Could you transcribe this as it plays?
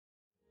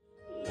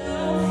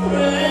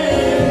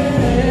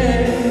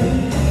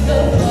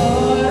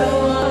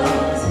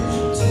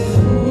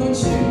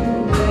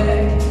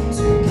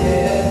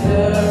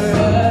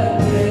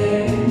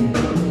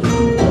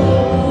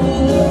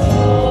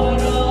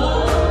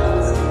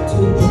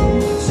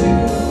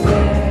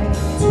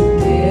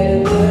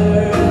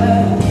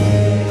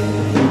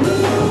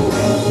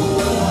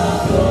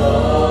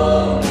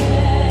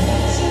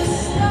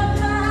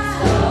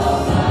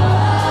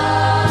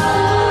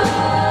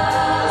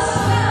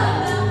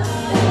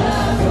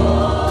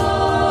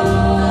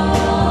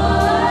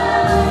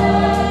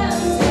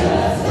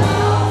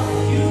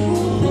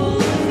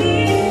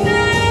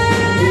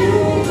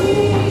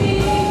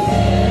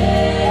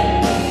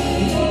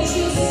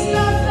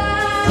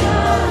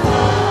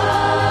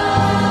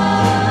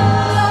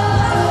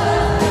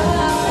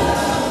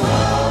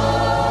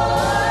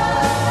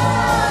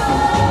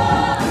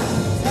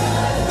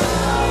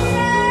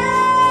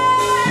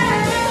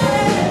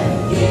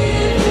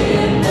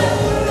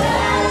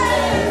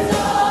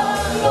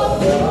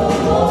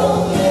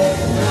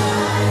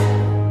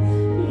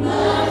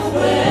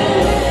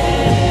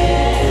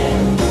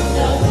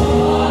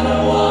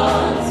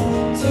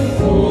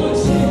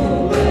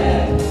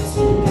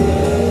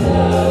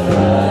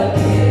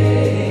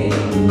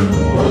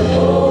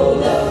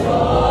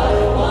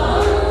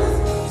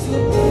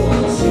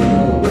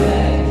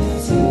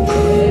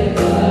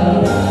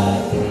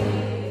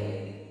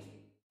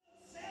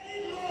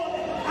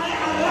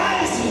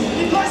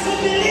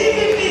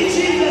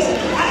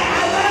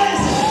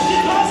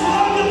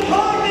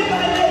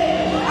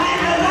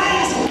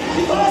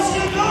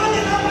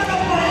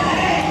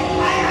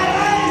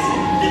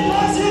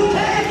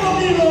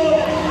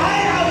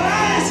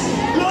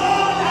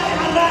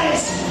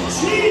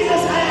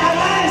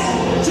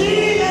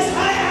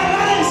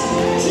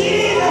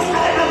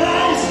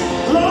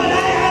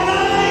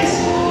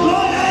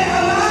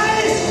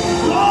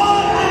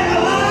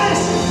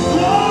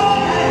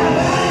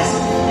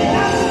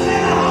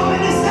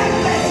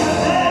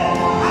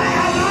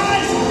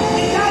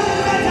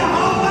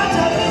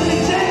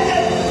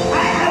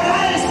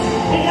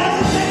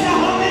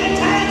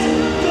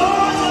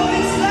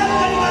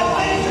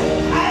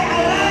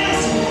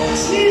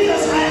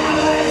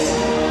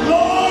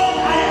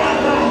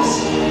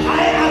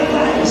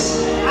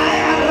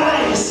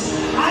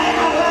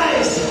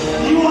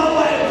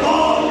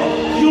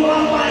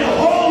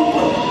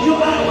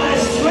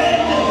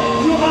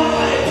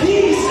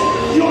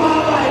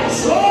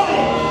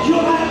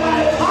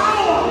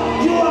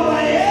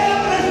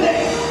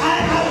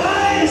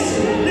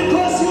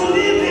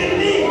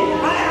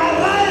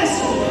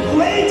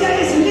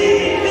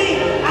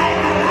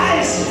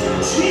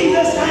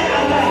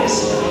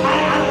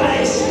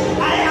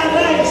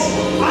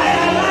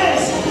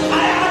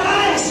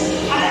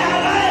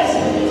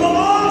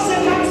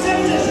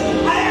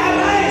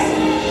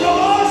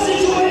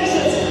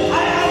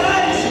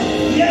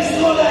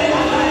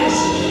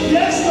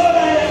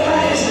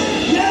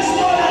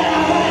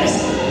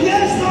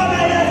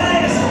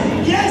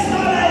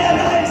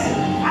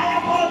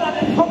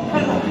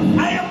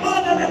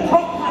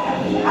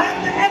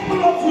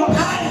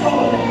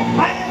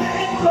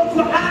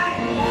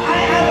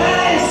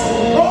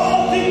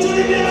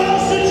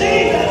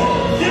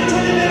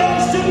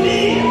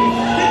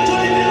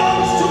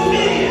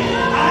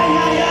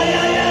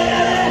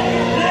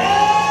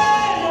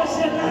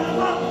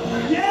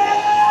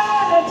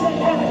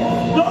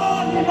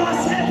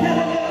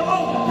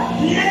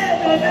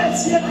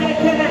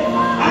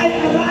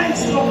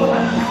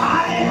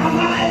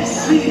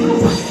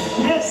Jesus.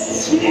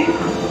 Yes, Jesus.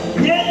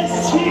 Yes,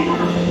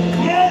 Jesus.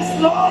 Yes,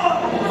 Lord.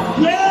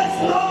 Yes,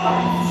 Lord.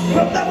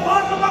 From the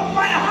bottom of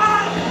my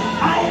heart,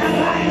 I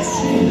arise,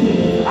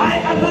 Jesus. I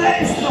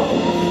arise, Lord.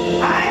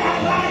 I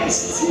arise,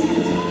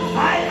 Jesus.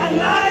 I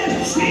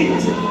arise,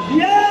 Jesus.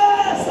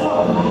 Yes,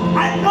 Lord.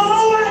 I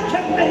know I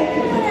can make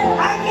it.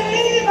 I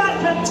believe I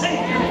can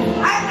take it.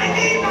 I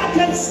believe I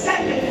can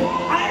stand it.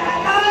 I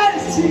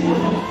arise, Jesus.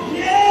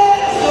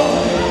 Yes, Lord.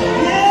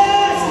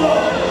 Yes,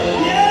 Lord.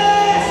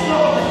 Yes,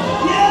 Lord.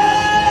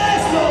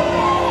 Yes, Lord.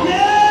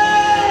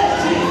 Yes,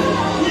 Jesus.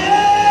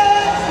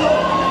 Yes,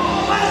 Lord.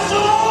 My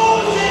soul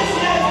says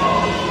yes.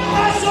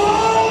 My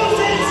soul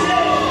says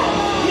yes.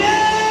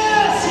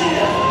 Yes,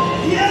 yes.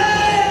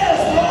 Yes,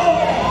 Lord.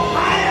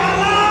 I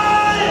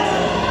arise.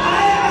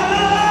 I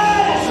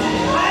arise.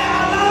 I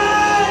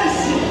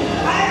arise.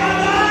 I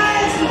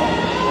arise.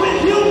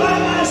 With you by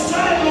my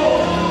side,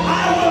 Lord,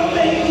 I will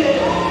make it.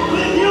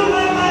 With you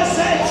by my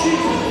side,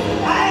 Jesus,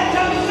 I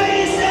can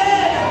face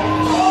it.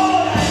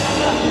 Lord, I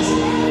arise.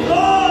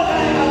 Lord,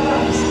 I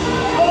arise.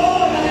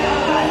 Lord, I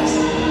arise.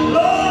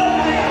 Lord,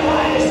 I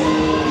arise.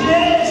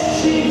 Yes,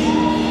 Jesus.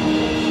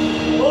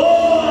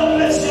 Oh,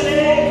 bless your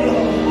name,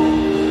 Lord.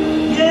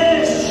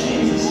 Yes,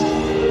 Jesus.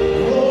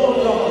 Oh,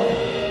 Lord.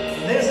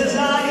 This is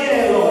our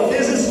year, Lord.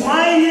 This is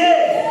my year.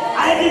 I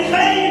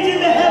declare it in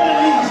the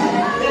heavenlies.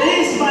 It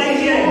is my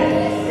year.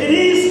 It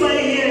is my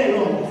year,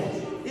 Lord.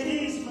 It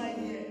is my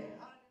year.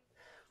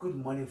 Good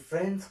morning,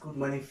 friends. Good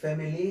morning,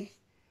 family.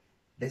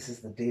 This is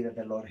the day that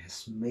the Lord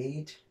has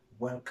made.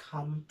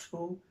 Welcome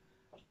to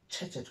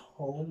Church at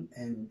Home,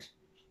 and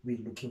we're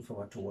looking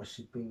forward to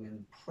worshiping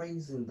and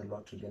praising the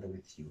Lord together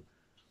with you.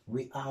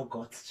 We are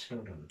God's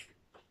children.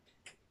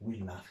 We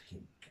love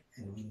Him,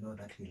 and we know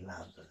that He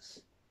loves us.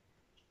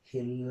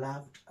 He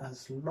loved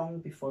us long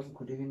before we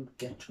could even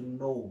get to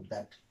know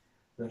that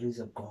there is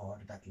a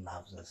God that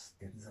loves us.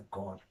 There is a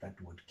God that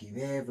would give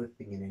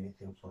everything and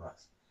anything for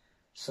us.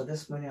 So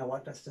this morning, I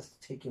want us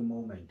just to take a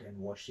moment and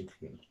worship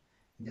Him.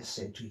 And just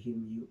say to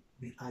Him,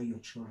 we are your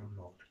children,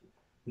 Lord.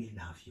 We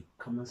love you.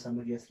 Come on,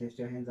 somebody, just lift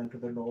your hands unto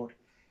the Lord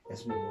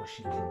as we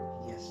worship Him.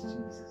 Yes,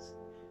 Jesus.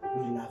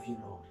 We love you,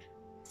 Lord.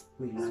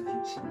 We love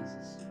you,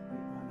 Jesus. We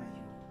honor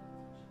you.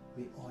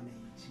 We honor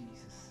you,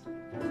 Jesus.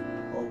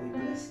 Oh, we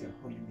bless your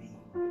holy name.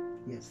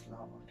 Yes,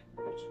 Lord.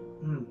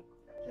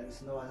 There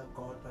is no other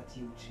God but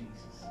you,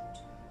 Jesus,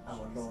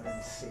 our Lord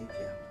and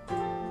Savior.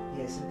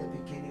 Yes, in the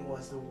beginning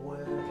was the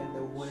Word, and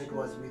the Word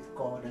was with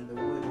God, and the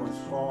Word was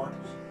God,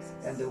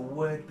 and the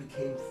Word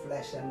became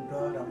flesh and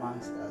dwelt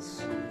amongst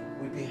us.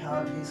 We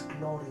beheld His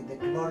glory, the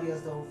glory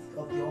as of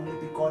the only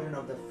begotten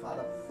of the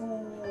Father,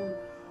 full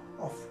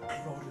of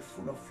glory,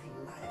 full of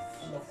life,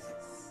 full of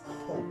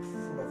hope,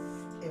 full of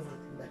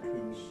everything that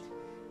we need.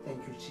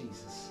 Thank you,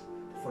 Jesus,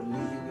 for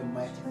leaving your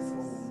mighty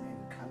throne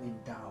and coming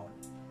down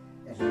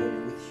and really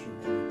with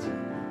humility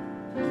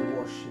to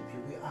worship you.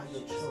 We are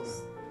your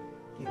children.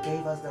 You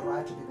gave us the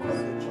right to be called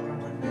your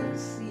children when we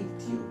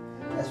received you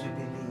as we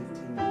believed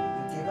in you.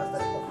 You gave us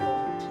that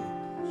authority,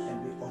 and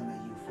we honor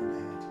you for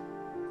that.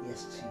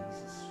 Yes,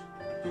 Jesus.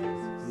 We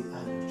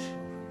are your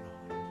children,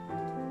 Lord.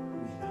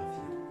 We love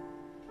you.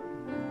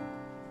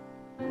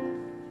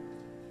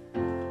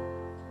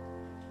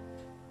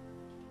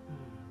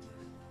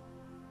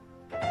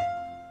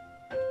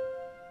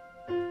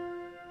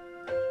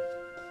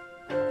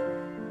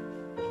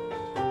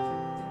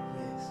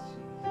 Yes,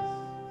 Jesus.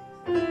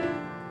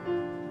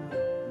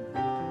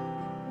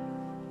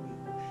 We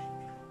worship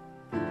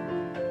you.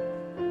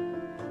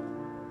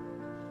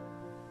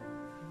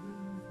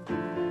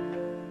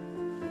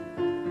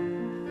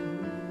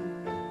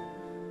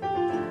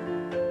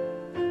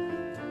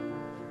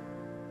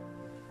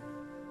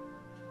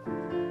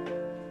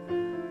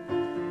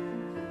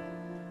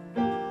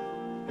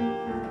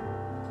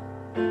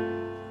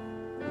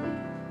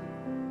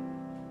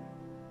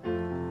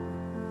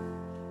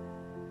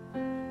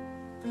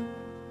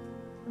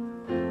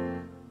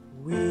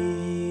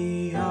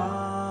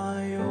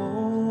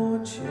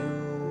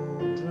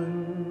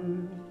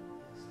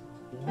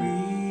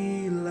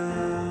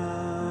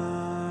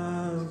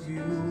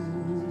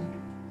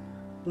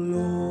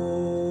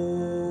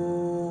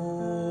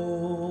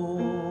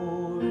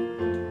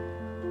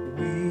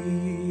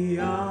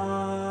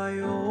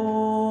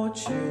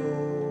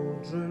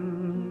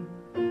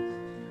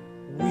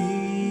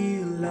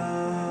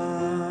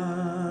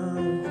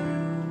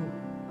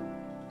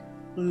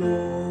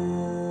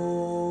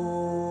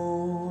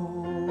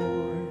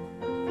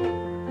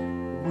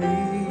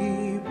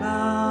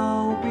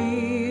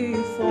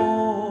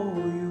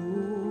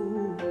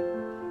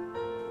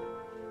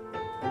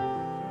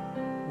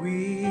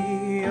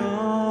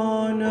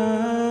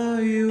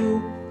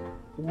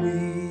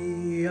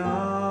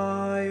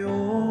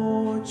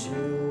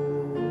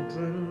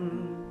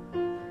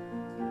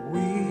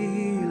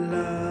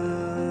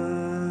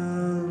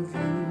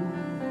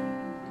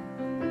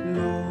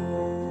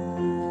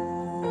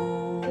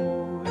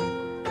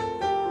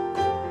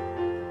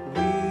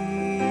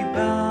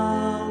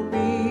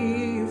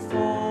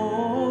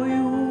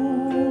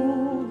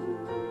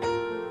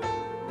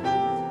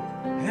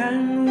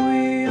 and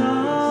we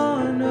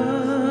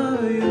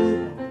honor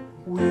you.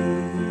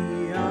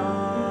 We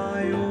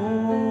are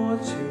your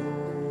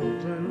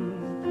children.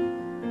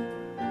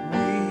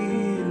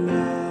 We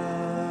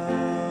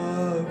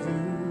love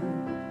you,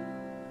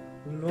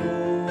 Lord.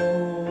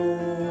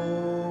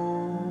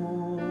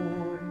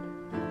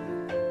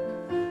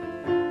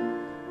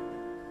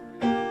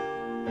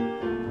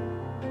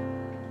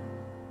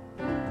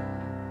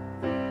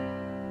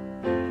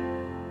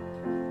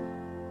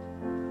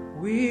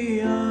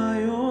 We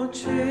are your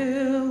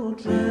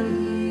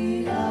children.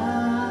 We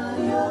are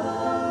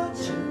your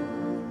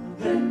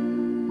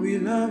children. We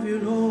love you,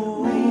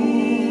 Lord.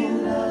 We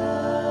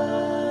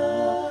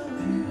love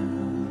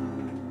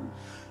you,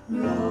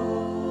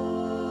 Lord.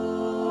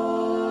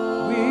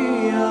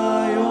 We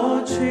are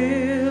your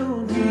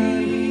children.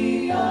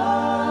 We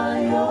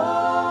are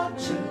your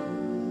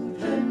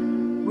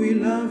children. We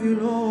love you,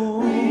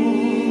 Lord.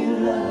 We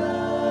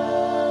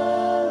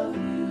love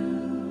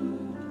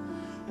you,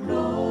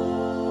 Lord.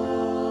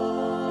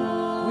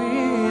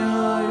 We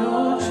are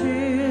your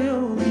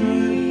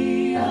children.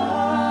 We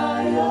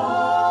are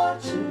your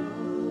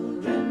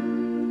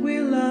children.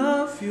 We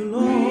love you, We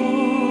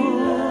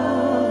Lord.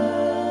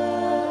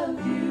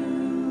 love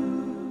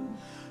you,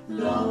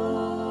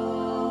 Lord.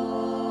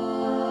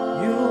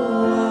 You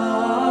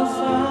are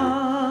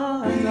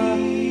Father.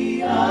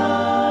 We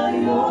are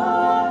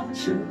your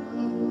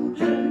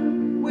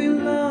children. We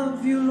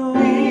love you, Lord.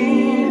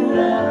 We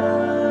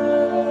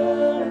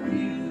love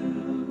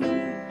you,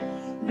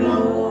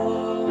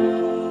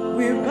 Lord.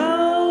 We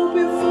bow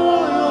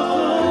before your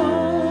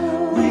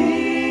throne.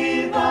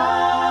 We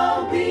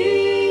bow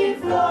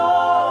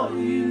before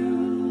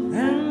you.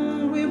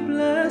 And we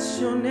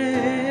bless your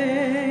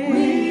name.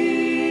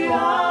 We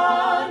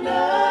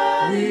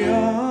honor We you.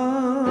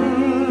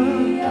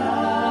 We are.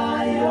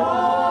 are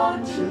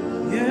your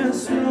children.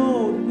 Yes,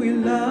 Lord, we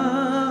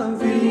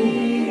love you.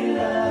 We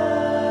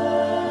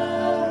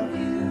love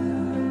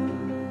you,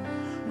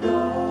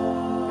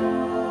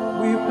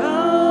 Lord. We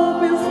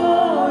bow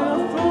before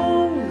your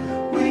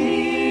throne.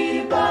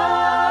 We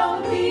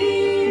bow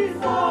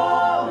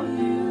before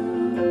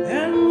you.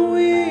 And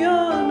we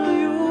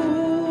honor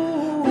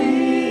you.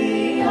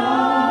 We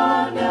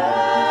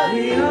honor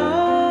We you.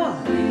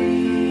 are.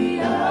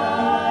 We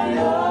are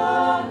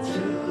your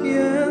children.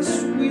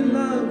 Yes, we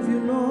love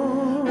you,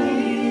 Lord.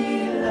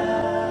 We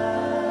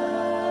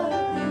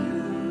love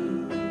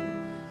you,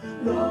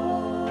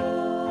 Lord.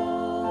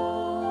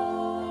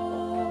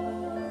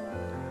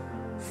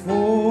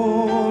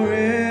 Forevermore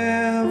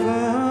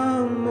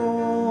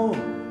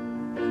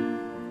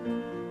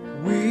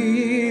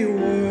we worship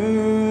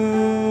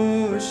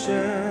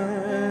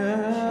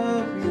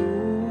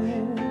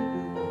you.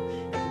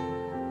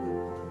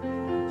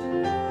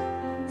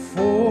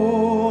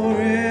 Forevermore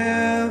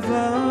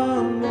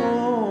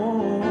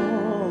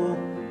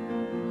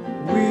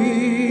we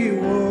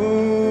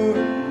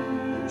worship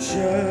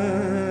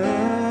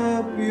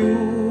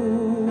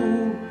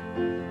you.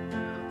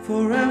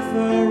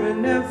 Forever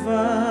and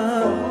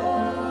ever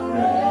Forevermore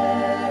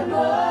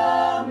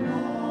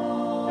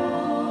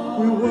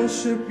we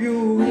worship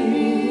you.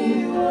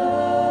 we worship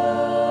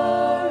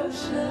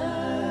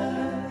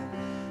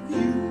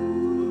you.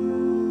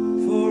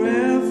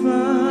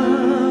 Forever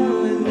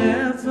and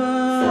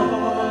ever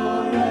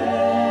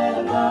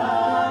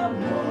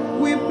Forevermore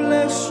we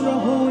bless your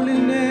holy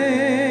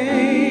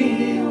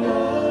name. we worship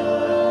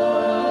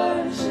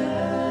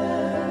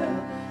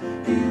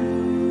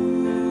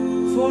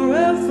you.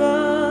 Forever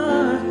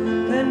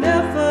and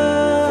ever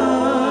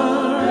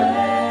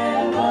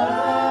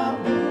Forevermore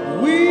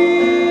we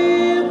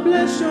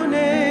bless your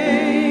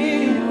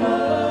name.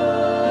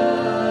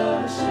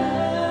 worship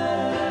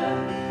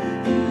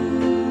you.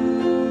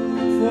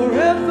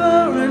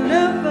 Forever and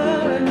ever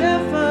and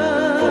ever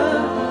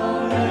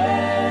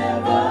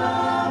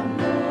Forevermore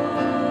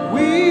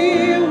we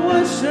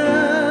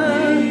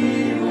worship. we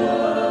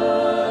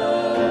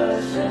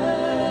worship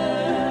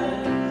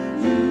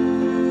you.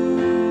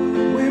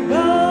 We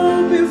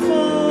bow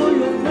before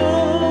your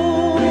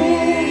throne.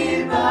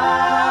 We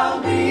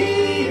bow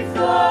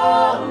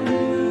before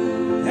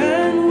you.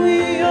 And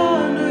we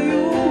honor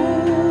you.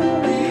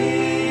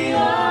 We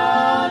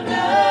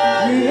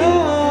honor We you.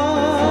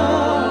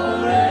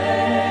 are.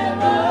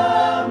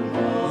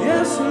 Forevermore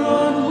Yes,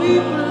 Lord, we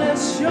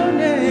bless your we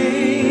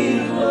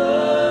name.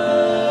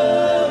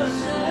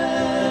 worship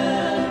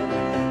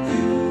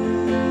you.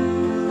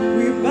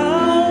 We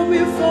bow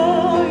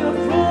before your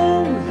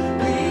throne.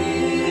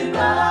 We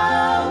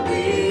bow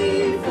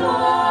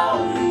before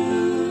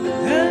you.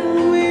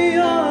 And we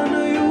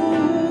honor you.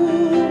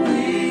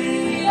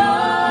 We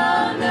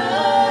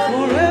honor you.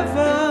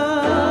 Forever.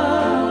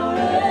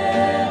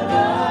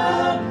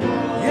 Forevermore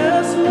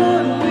Yes,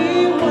 Lord,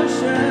 we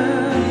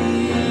worship. we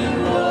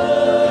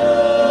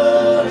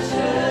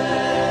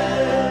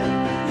worship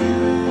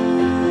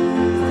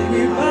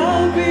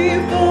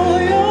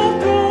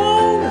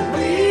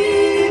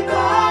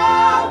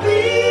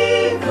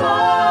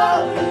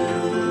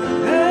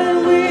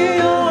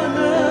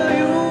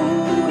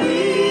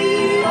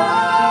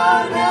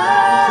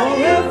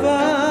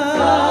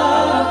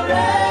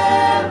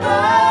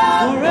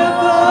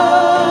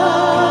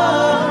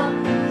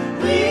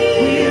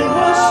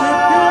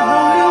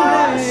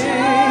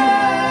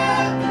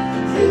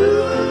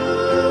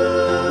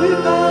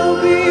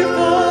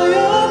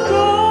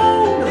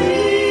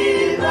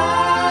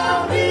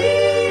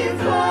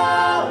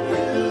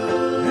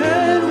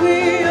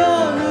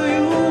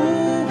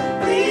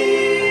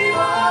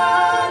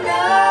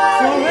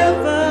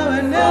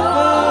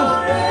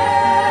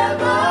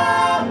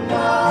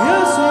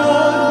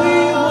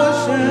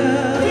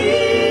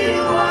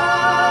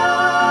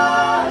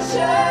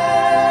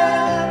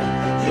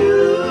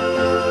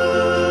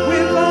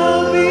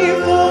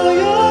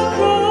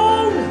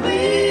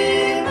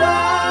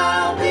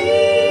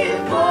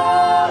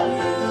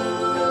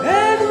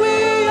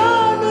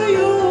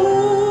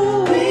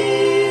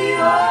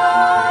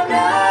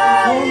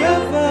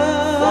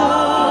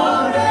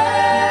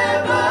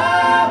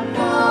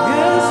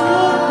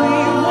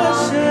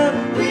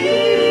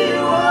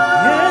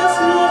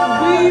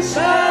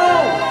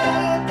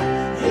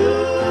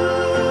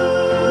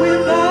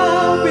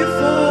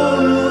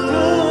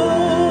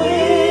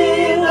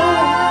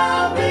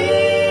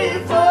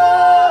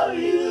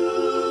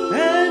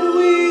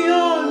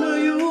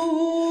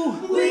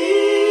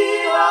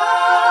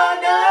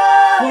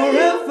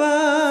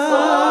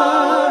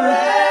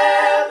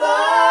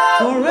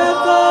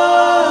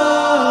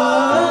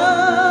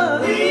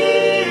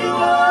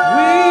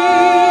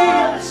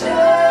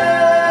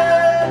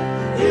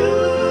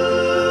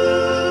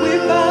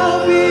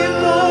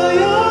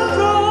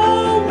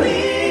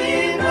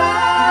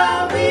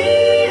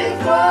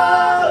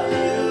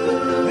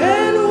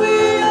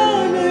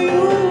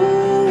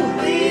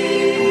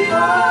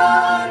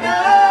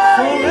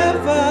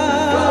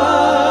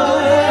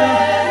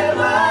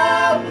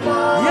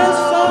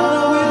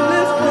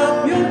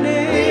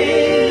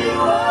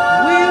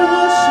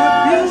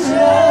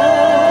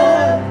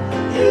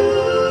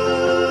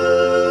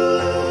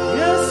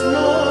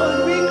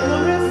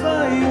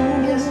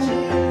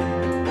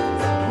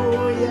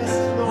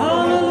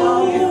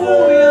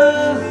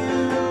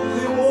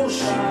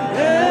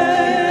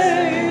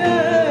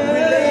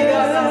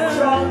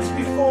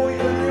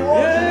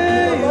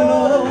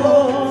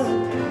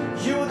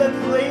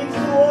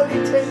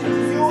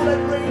that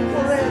reign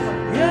forever.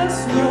 Yes,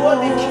 You are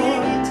the Lord.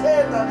 King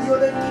eternal. You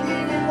are the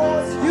King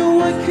immortal.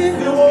 You are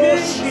King We of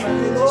worship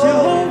Kings, you, Lord.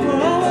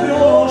 Jehovah our We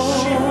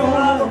worship you,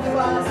 our Lord.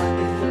 Father.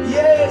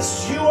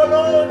 Yes, you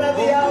alone are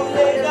the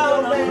Alpha and the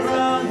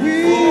Omega. We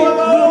You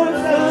alone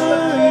that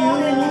glorify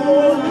you you.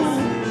 glory.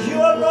 You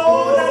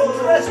alone that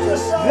dressed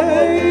yourself on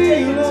Hey,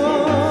 dignity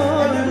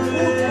and you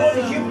put on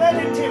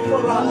humanity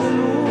for us.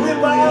 We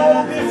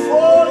bow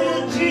before you,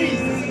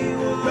 Jesus.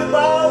 We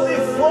bow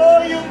before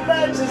you,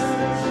 Majesty.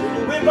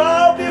 We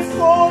bow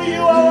before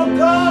you, our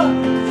God.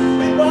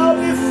 We bow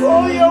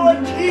before you, our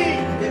King.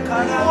 We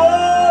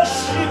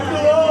worship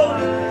you,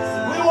 Lord.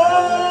 We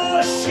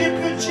worship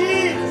you,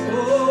 Jesus. We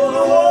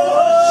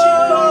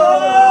worship you,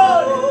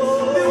 Lord.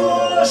 We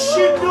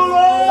worship you,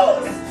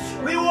 Lord.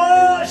 We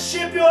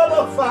worship you,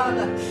 our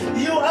Father.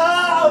 You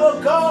are our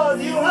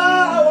God. You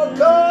are our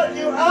God.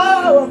 You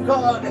are our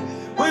God.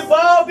 We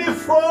bow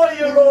before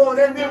you, Lord,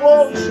 and we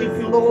worship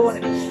you,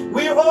 Lord.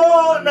 We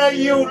honor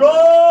you,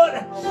 Lord.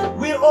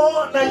 We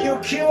honor you,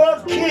 King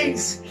of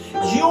Kings.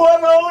 You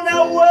alone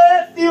are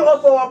worthy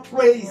of our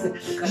praise.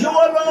 You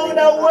alone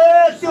are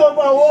worthy of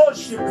our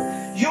worship.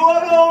 You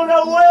alone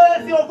are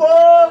worthy of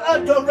all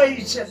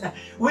adoration.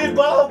 We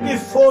bow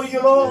before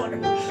you, Lord.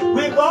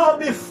 We bow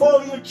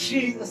before you,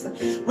 Jesus.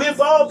 We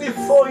bow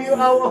before you,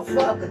 our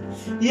Father.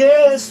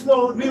 Yes,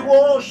 Lord, we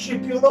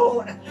worship you,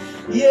 Lord.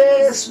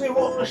 Yes, we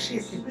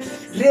worship you.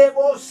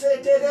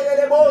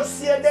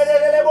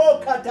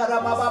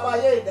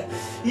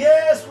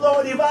 Yes,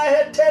 Lord, if I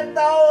had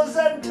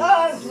 10,000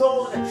 times,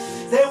 Lord,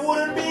 they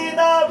wouldn't be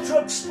enough to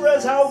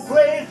express how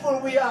grateful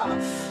we are,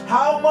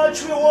 how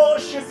much we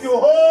worship you.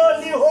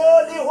 Holy,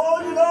 holy,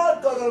 holy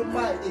Lord God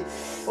Almighty.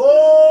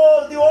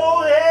 Oh, the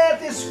whole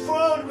earth is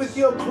filled with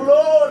your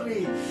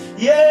glory.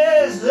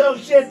 Yes, we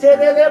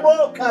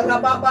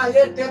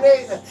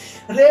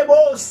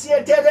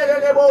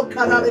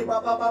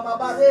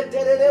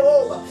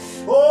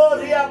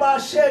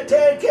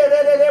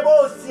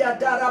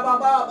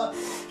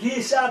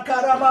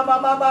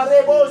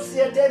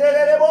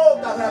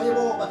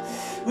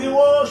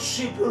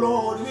worship you,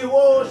 Lord. We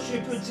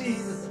worship you,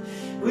 Jesus.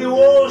 We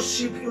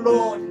worship you,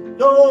 Lord.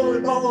 Oh,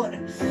 Lord.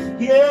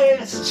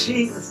 Yes,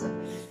 Jesus.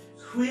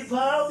 We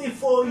bow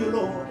before you,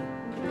 Lord.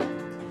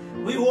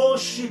 We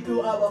worship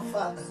you, our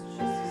Father.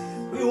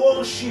 We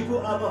worship you,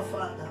 our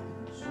Father.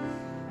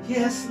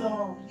 Yes,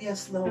 Lord.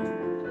 Yes, Lord.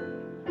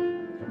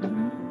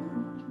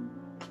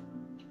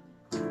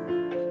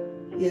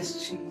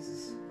 Yes,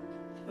 Jesus.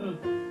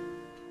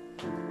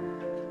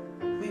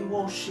 We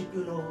worship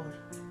you, Lord.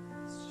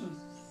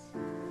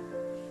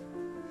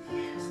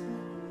 Yes, Lord.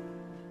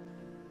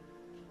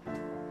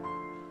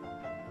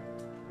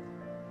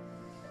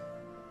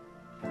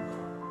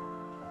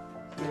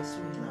 Yes,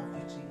 we love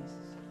you,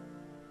 Jesus.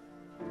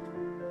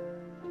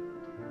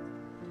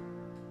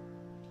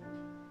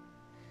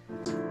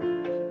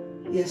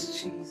 Yes,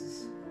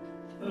 Jesus.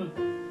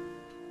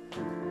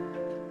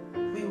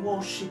 We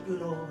worship you,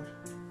 Lord.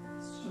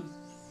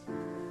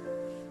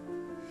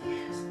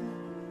 Yes, Lord.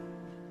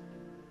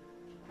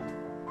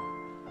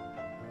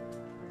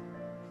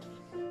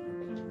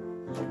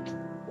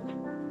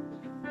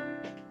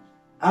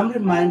 I'm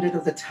reminded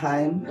of the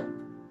time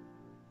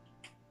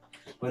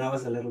when I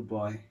was a little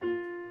boy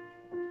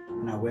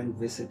and I went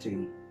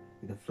visiting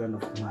with a friend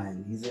of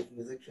mine. He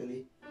was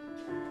actually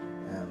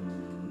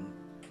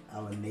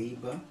our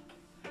neighbor.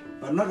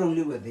 But not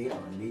only were they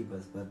our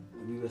neighbors, but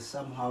we were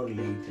somehow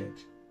related.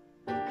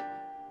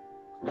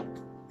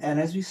 And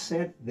as we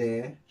sat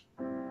there,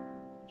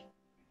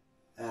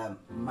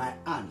 my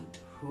aunt,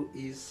 who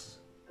is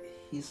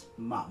his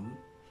mom,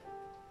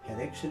 had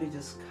actually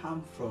just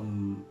come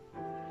from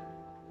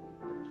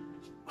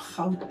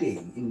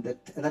Gauteng.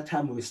 At that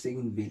time we were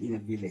staying in a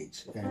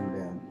village.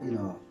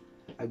 And,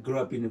 I grew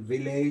up in a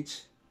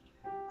village.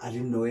 I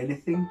didn't know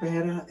anything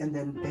better. And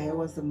then there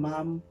was the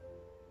mom.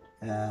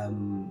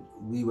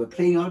 We were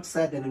playing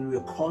outside and then we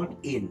were called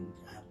in.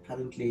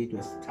 Apparently it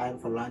was time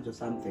for lunch or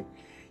something.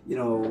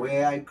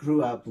 Where I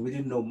grew up, we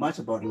didn't know much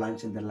about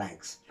lunch and the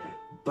likes.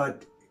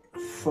 But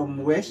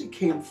from where she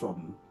came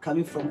from,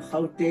 coming from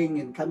Gauteng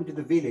and coming to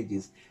the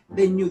villages,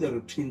 they knew the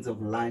routines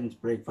of lunch,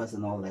 breakfast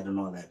and all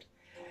that.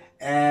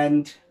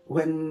 And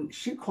when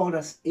she called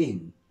us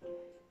in,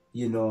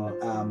 she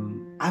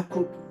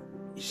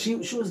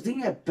was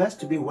doing her best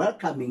to be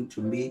welcoming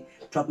to me,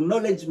 to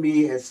acknowledge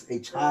me as a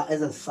child,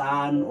 as a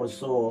son or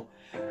so.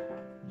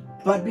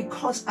 But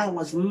because I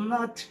was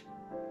not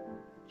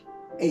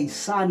a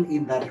son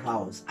in that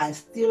house, I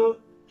still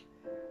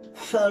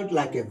felt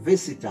like a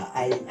visitor.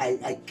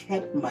 I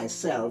kept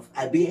myself,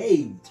 I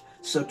behaved,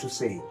 so to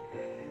say.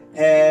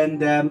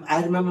 And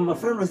I remember my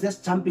friend was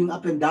just jumping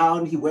up and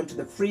down. He went to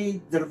the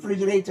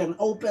refrigerator and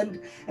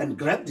opened and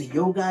grabbed the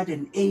yogurt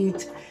and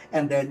ate.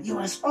 And then he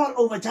was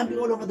jumping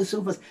all over the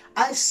sofas.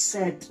 I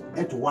sat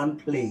at one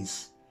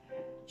place,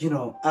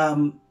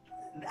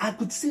 I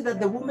could see that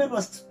the woman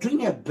was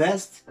doing her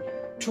best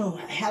to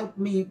help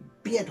me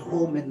be at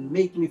home and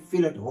make me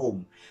feel at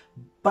home.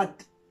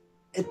 But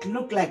it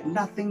looked like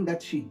nothing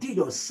that she did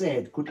or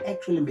said could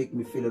actually make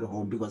me feel at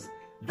home, because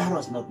that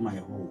was not my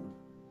home.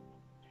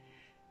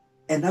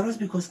 And that was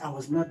because I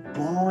was not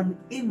born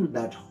in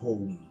that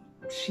home.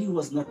 She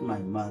was not my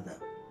mother.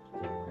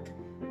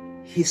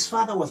 His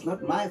father was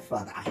not my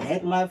father. I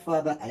had my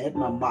father, I had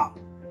my mom.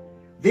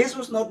 This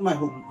was not my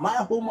home. My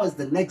home was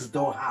the next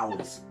door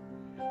house.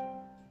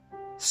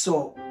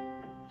 So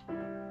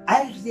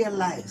I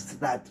realized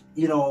that,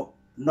 no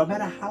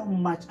matter how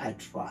much I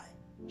try,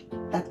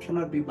 that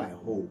cannot be my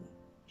home.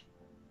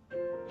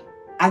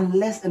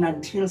 Unless and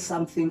until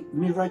something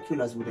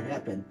miraculous would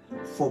happen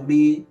for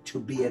me to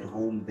be at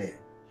home there.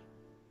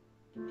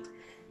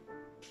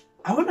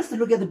 I want us to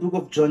look at the book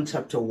of John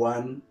chapter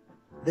 1.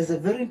 There's a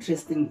very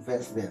interesting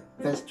verse there,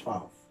 verse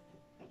 12.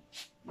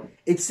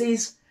 It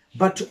says,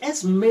 "But to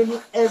as many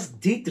as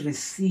did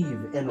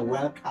receive and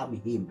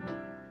welcome him,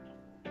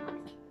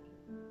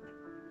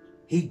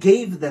 he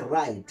gave the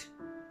right,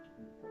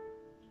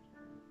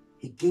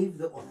 he gave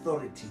the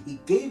authority,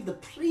 he gave the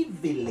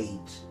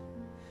privilege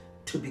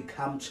to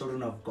become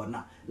children of God."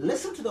 Now,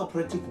 listen to the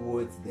operative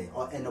words there,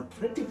 or an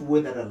operative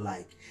word that I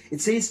like.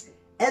 It says,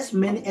 as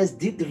many as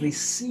did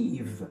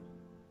receive.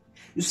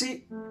 You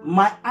see,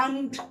 my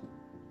aunt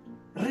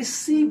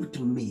received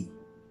me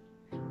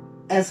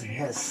as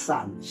her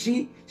son.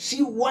 She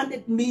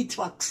wanted me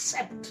to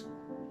accept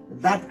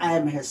that I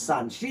am her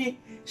son. She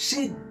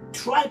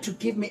tried to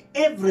give me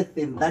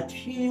everything that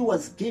she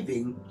was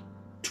giving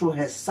to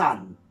her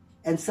son,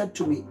 and said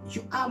to me,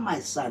 "You are my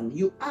son,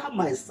 you are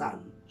my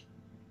son."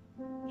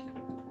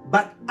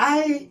 But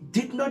I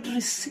did not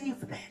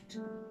receive that.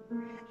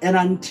 And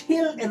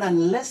until and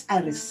unless I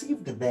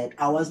received that,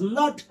 I was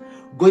not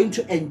going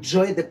to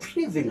enjoy the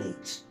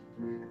privilege.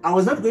 I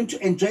was not going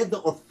to enjoy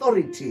the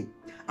authority.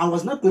 I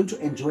was not going to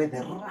enjoy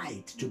the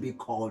right to be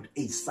called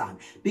a son.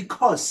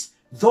 Because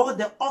though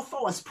the offer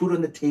was put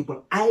on the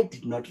table, I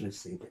did not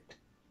receive it.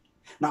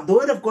 Now, the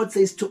word of God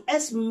says, to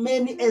as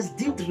many as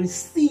did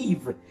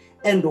receive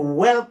and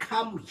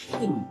welcome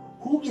him.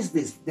 Who is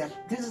this?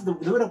 This is the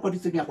word of God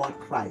is talking about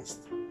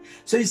Christ.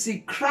 So you see,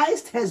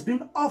 Christ has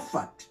been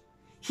offered.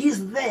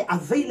 He's there,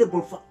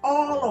 available for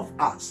all of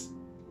us.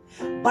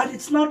 But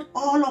it's not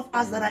all of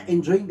us that are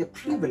enjoying the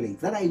privilege,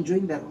 that are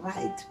enjoying the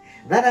right,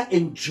 that are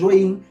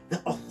enjoying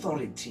the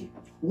authority.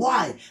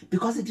 Why?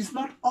 Because it is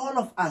not all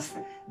of us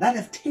that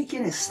have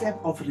taken a step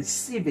of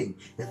receiving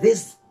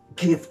this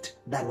gift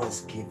that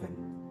was given.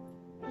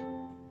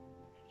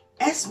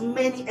 As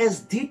many as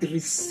did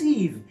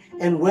receive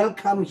and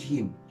welcome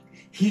him,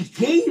 he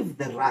gave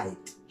the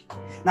right.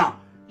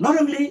 Now, not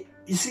only,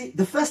 you see,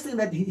 the first thing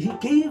that he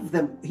gave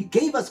them, he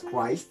gave us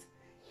Christ.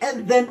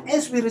 And then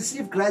as we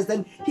receive Christ,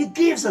 then he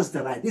gives us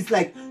the right. It's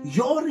like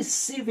your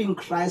receiving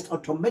Christ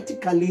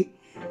automatically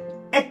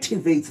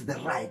activates the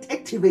right,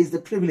 activates the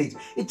privilege.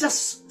 It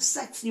just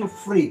sets you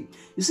free.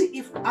 You see,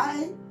 if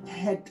I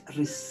had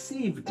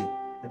received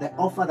the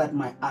offer that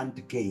my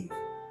aunt gave,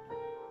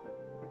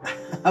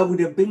 I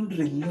would have been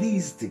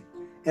released,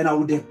 and I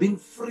would have been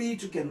free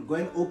to go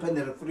and open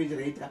the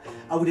refrigerator.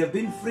 I would have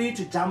been free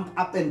to jump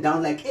up and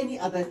down like any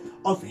other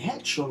of her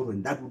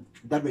children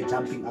that were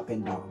jumping up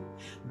and down.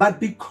 But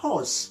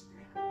because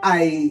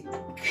I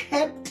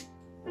kept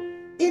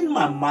in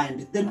my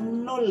mind the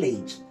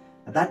knowledge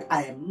that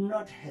I am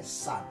not her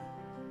son,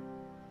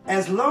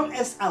 as long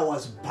as I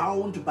was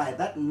bound by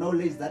that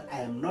knowledge that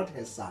I am not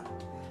her son,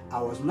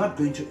 I was not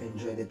going to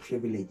enjoy the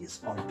privileges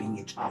of being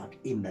a child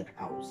in that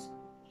house.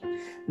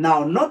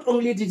 Now, not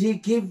only did he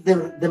give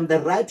them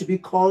the right to be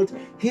called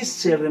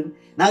his children,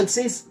 now it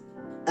says,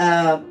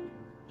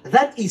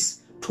 that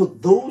is to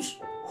those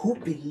who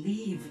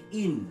believe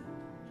in,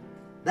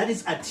 that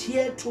is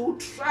adhere to,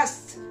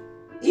 trust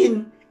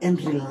in,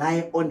 and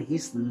rely on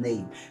his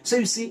name. So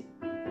you see,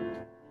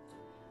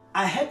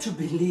 I had to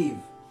believe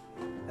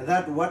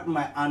that what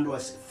my aunt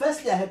was,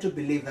 firstly I had to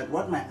believe that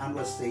what my aunt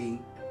was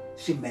saying,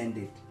 she meant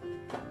it.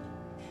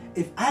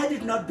 If I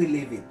did not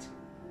believe it,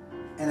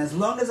 and as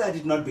long as I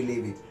did not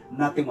believe it,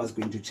 nothing was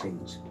going to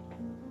change.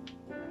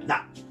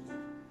 Now,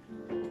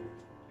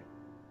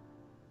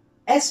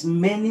 as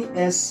many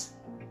as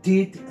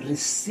did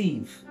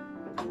receive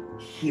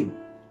him,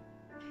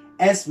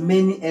 as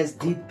many as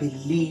did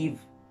believe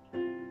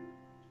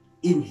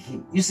in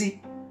him. You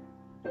see,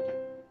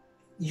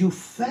 you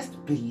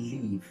first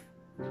believe,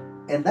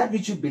 and that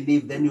which you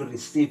believe, then you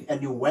receive,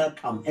 and you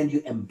welcome, and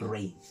you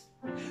embrace.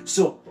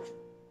 So,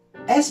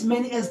 as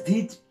many as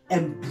did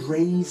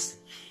embrace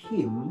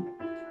him,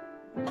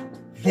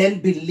 then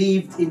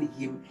believed in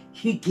him,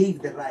 he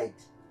gave the right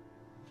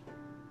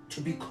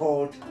to be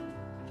called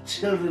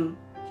children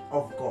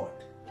of God.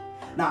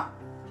 Now,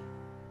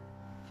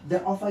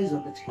 the offer is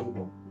on the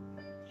table.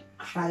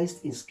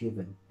 Christ is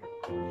given.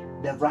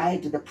 The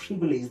right, the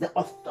privilege, the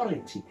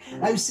authority.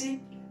 Now you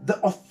see,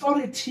 the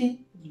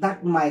authority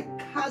that my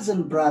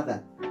cousin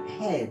brother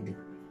had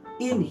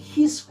in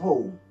his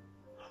home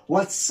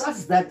was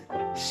such that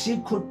he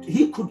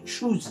could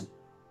choose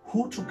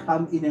who to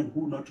come in and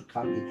who not to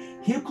come in.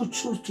 He could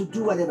choose to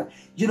do whatever.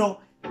 You know,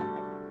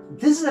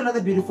 this is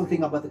another beautiful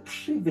thing about the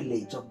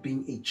privilege of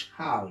being a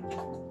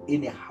child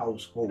in a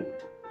household.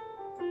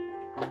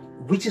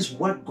 which is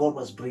what God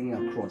was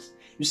bringing across.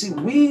 You see,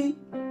 we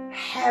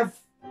have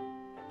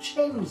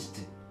changed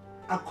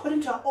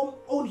according to our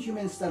own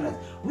human standards.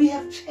 We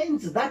have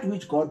changed that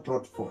which God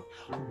brought forth.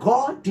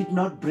 God did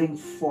not bring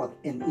forth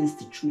an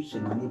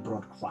institution when he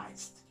brought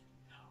Christ.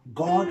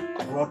 God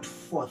brought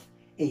forth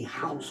a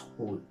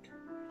household.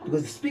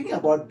 Because speaking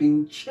about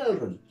being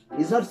children,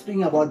 he's not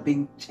speaking about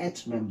being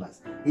church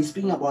members. He's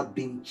speaking about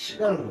being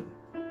children.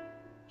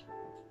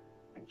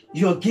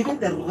 You're given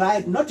the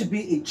right not to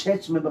be a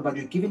church member, but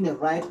you're given the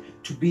right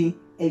to be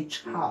a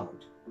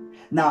child.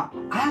 Now,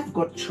 I've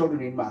got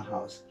children in my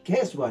house.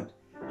 Guess what?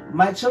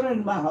 My children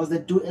in my house, they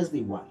do as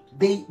they want.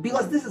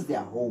 Because this is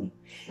their home.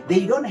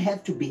 They don't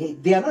have to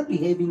behave. They are not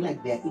behaving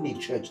like they are in a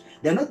church.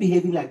 They're not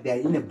behaving like they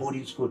are in a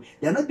boarding school.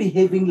 They're not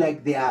behaving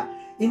like they are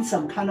in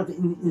some kind of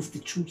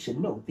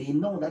institution. No, they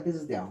know that this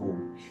is their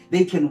home.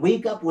 They can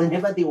wake up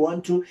whenever they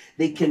want to.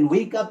 They can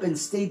wake up and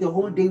stay the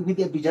whole day with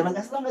their pajamas.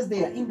 As long as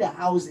they are in the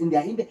house,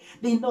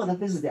 they know that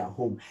this is their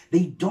home.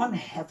 They don't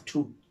have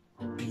to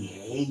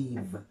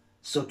behave,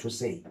 so to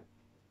say.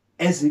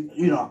 As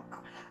you know,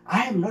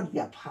 I am not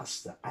their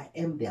pastor. I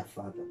am their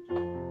father.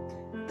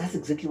 That's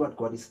exactly what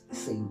God is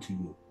saying to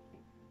you.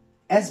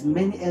 As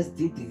many as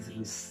did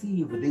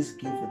receive this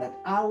gift that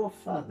our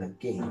Father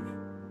gave,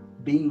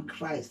 being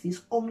Christ,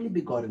 his only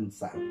begotten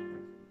Son,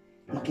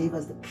 he gave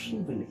us the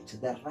privilege,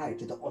 the right,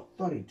 the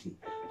authority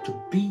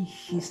to be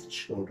his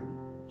children.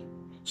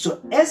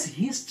 So as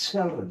his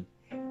children,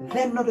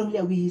 then not only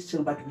are we his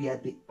children, but we are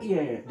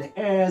the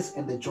heirs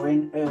and the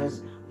joint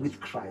heirs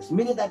with Christ.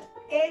 Meaning that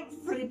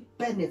every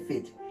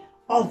benefit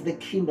of the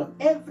kingdom,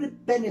 every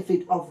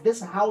benefit of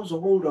this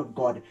household of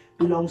God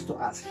belongs to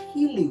us.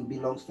 Healing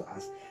belongs to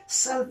us.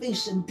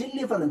 Salvation,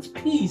 deliverance,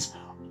 peace,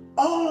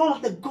 all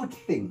the good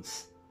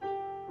things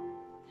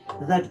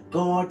that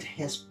God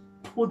has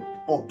put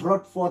or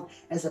brought forth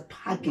as a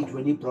package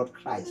when he brought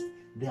Christ,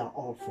 they are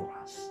all for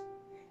us.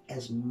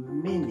 As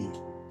many,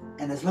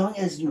 and as long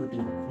as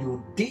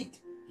you did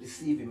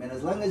receive him, and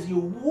as long as you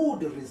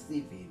would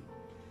receive him,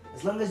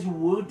 as long as you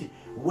would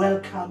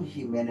welcome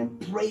him and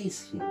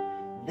embrace him,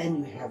 then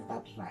you have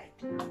that right.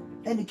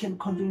 Then you can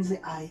continue to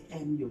say, I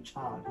am your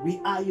child.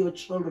 We are your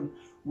children.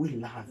 We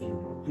love you,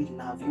 Lord. We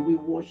love you. We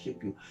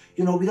worship you.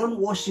 You know, we don't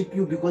worship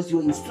you because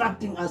you're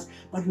instructing us,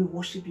 but we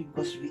worship you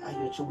because we are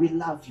your children. We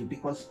love you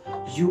because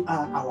you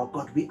are our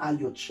God. We are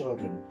your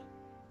children.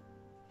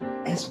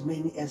 As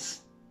many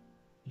as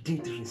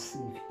did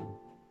receive him,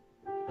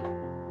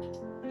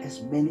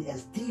 as many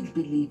as did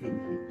believe in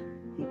him,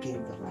 he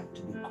gave the right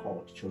to be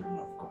called children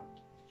of God.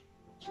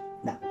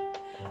 Now,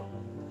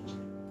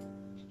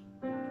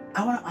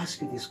 I want to ask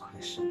you this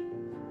question.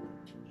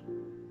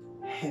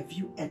 Have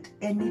you at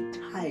any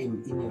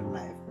time in your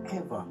life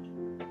ever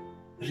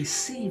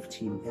received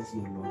him as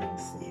your Lord and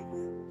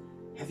Savior?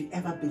 Have you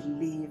ever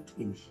believed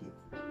in him?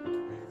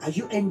 Are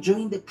you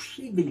enjoying the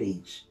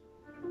privilege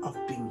of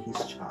being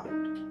his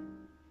child?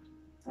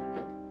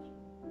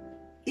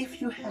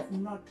 If you have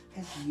not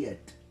as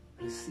yet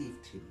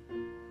received him,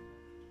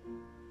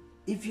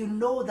 if you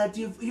know that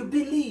you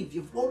believe,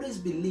 you've always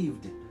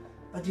believed,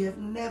 but you have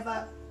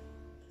never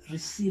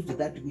received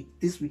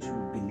this which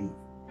you believe.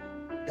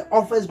 The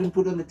offer has been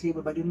put on the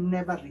table, but you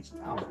never reached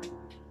out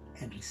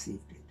and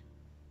received it.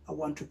 I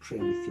want to pray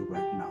with you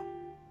right now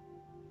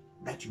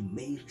that you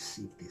may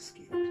receive this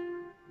gift.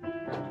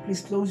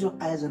 Please close your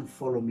eyes and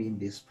follow me in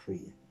this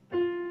prayer.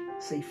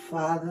 Say,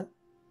 Father,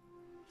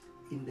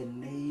 in the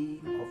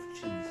name of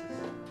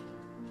Jesus,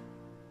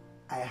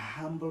 I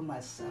humble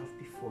myself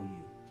before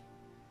you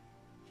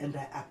and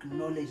I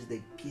acknowledge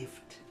the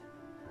gift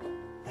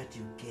that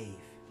you gave,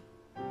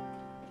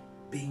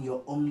 being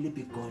your only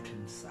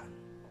begotten Son.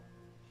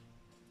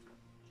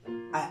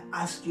 I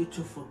ask you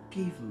to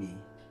forgive me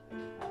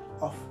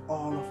of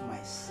all of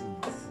my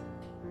sins.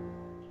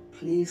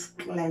 Please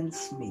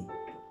cleanse me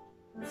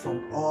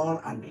from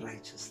all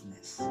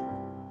unrighteousness.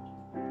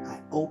 I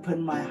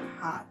open my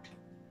heart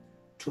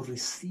to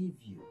receive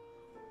you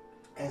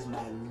as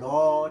my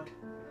Lord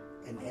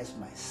and as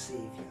my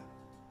Savior.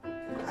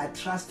 I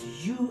trust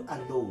you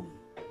alone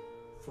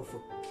for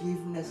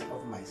forgiveness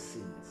of my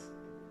sins.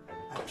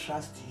 I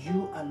trust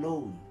you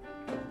alone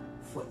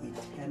for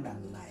eternal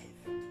life.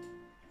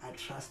 I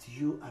trust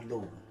you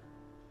alone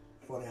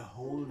for a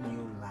whole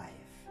new life.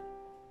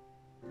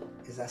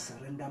 As I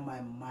surrender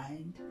my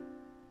mind,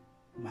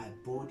 my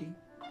body,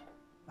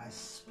 my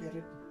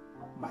spirit,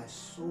 my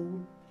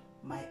soul,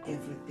 my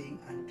everything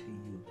unto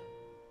you,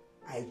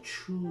 I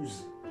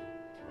choose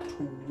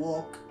to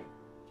walk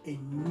a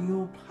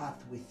new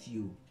path with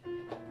you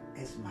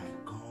as my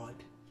God,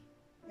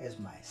 as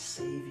my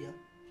Savior,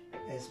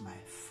 as my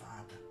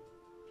Father.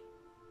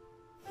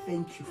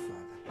 Thank you,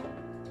 Father,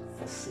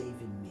 for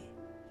saving me.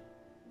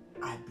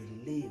 I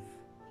believe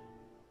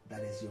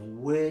that as your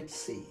word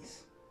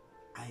says,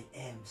 I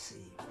am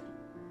saved.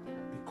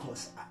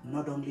 Because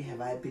not only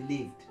have I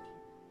believed,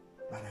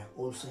 but I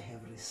also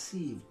have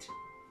received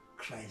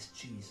Christ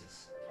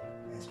Jesus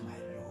as my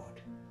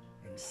Lord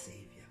and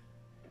Savior.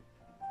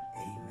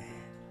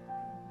 Amen.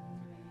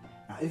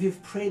 Now, if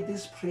you've prayed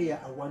this prayer,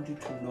 I want you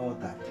to know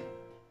that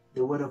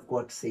the Word of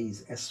God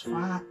says, as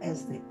far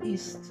as the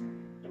east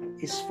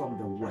is from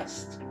the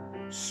west,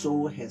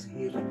 so has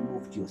He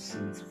removed your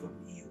sins from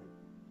you.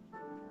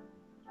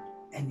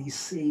 And He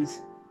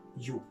says,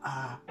 you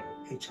are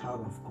a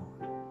child of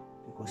God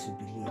because you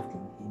believed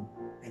in Him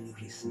and you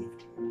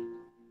received Him.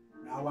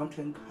 Now, I want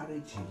to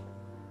encourage you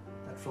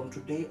that from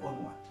today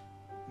onward,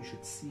 you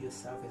should see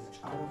yourself as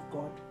a child of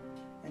God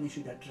and you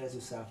should address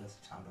yourself as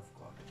a child of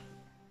God.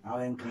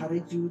 I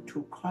encourage you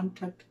to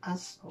contact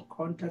us or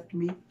contact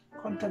me,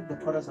 contact the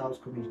Potter's House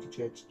Community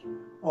Church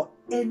or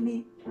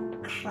any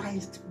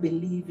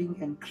Christ-believing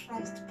and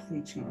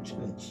Christ-preaching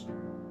church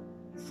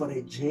for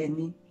a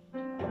journey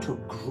to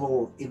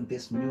grow in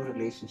this new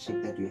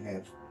relationship that you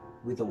have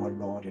with our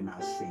Lord and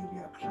our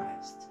Savior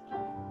Christ.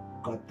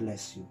 God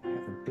bless you.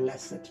 Have a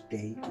blessed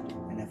day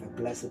and have a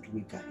blessed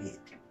week ahead.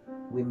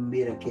 We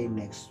meet again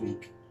next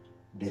week,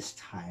 this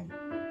time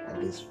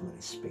at this very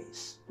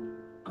space.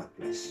 God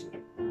bless you.